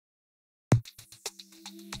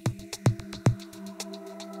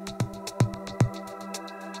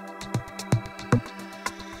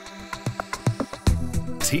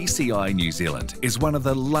TCI New Zealand is one of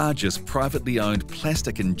the largest privately owned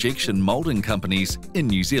plastic injection moulding companies in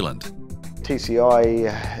New Zealand.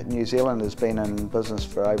 TCI New Zealand has been in business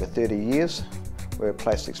for over 30 years. We're a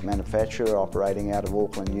plastics manufacturer operating out of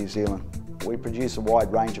Auckland, New Zealand. We produce a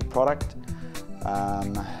wide range of product,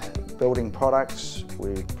 building products.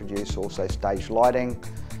 We produce also stage lighting,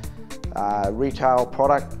 retail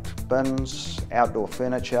product, bins, outdoor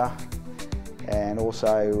furniture, and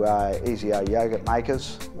also Easiyo yogurt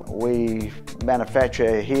makers. We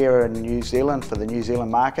manufacture here in New Zealand for the New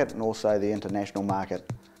Zealand market and also the international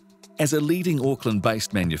market. As a leading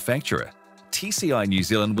Auckland-based manufacturer, TCI New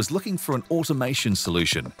Zealand was looking for an automation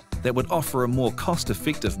solution that would offer a more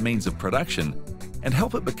cost-effective means of production and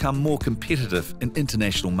help it become more competitive in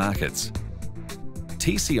international markets.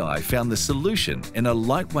 TCI found the solution in a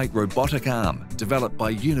lightweight robotic arm developed by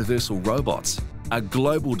Universal Robots, a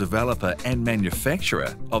global developer and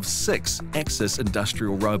manufacturer of 6-axis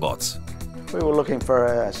industrial robots. We were looking for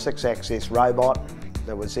a 6-axis robot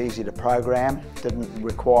that was easy to program, didn't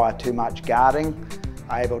require too much guarding,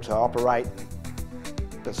 able to operate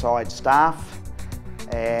beside staff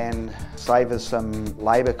and save us some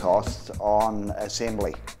labour costs on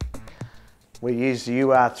assembly. We use the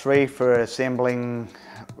UR3 for assembling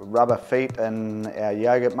rubber feet in our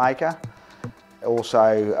yogurt maker,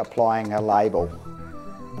 also applying a label.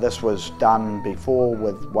 This was done before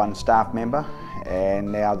with one staff member,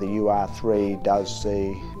 and now the UR3 does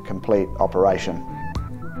the complete operation.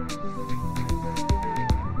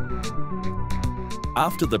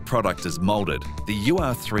 After the product is moulded, the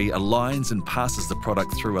UR3 aligns and passes the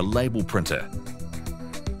product through a label printer.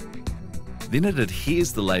 Then it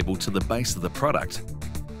adheres the label to the base of the product.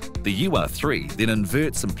 The UR3 then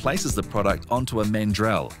inverts and places the product onto a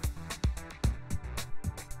mandrel,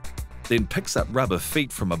 then picks up rubber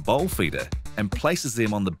feet from a bowl feeder and places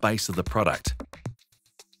them on the base of the product.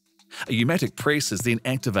 A pneumatic press is then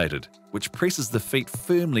activated, which presses the feet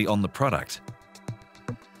firmly on the product.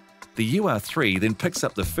 The UR3 then picks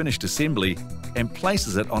up the finished assembly and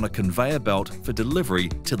places it on a conveyor belt for delivery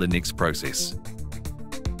to the next process.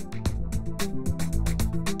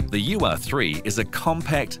 The UR3 is a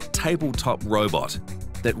compact tabletop robot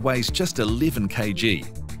that weighs just 11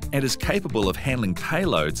 kg and is capable of handling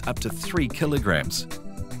payloads up to 3 kilograms.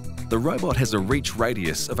 The robot has a reach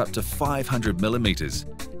radius of up to 500 millimeters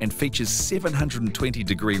and features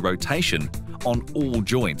 720-degree rotation on all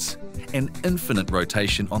joints and infinite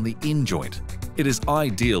rotation on the end joint. It is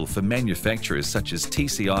ideal for manufacturers such as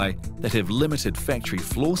TCI that have limited factory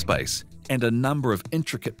floor space and a number of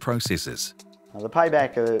intricate processes. The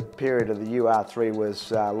payback period of the UR3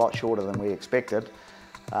 was a lot shorter than we expected.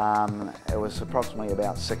 It was approximately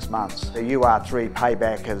about 6 months. The UR3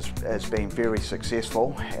 payback has been very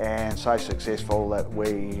successful, and so successful that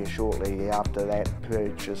we shortly after that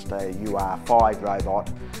purchased a UR5 robot,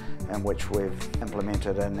 in which we've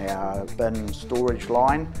implemented in our bin storage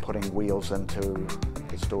line, putting wheels into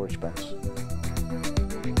the storage bins.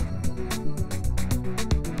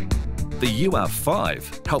 The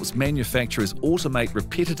UR5 helps manufacturers automate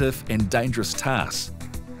repetitive and dangerous tasks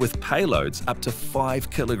with payloads up to 5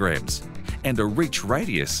 kilograms and a reach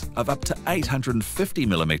radius of up to 850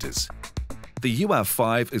 millimeters. The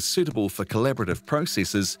UR5 is suitable for collaborative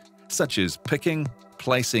processes such as picking,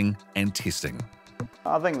 placing and testing.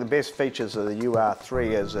 I think the best features of the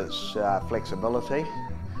UR3 is its flexibility,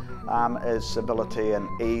 its ability and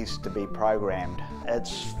ease to be programmed.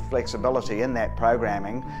 Its flexibility in that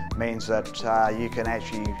programming means that you can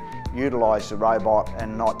actually utilise the robot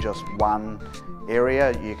in not just one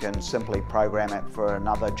area. You can simply program it for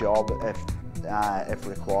another job if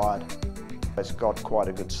required. It's got quite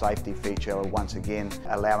a good safety feature, once again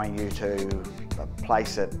allowing you to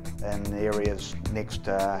place it in areas next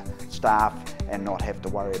to staff and not have to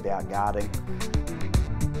worry about guarding.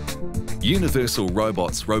 Universal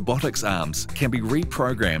Robots' robotics arms can be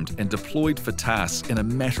reprogrammed and deployed for tasks in a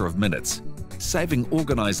matter of minutes, saving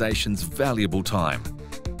organisations valuable time.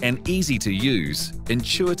 An easy-to-use,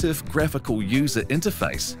 intuitive graphical user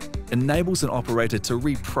interface enables an operator to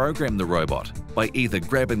reprogram the robot by either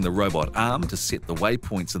grabbing the robot arm to set the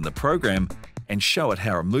waypoints in the program and show it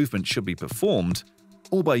how a movement should be performed,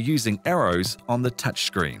 or by using arrows on the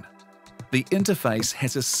touchscreen. The interface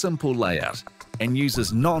has a simple layout and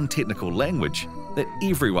uses non-technical language that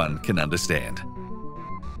everyone can understand.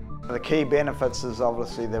 The key benefits is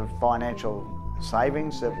obviously the financial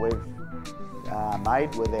savings that we've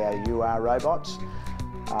made with our UR robots.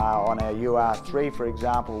 On our UR3, for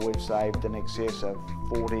example, we've saved in excess of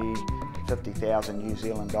 40,000 to 50,000 New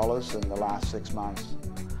Zealand dollars in the last 6 months.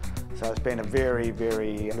 So it's been a very,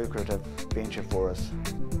 very lucrative venture for us.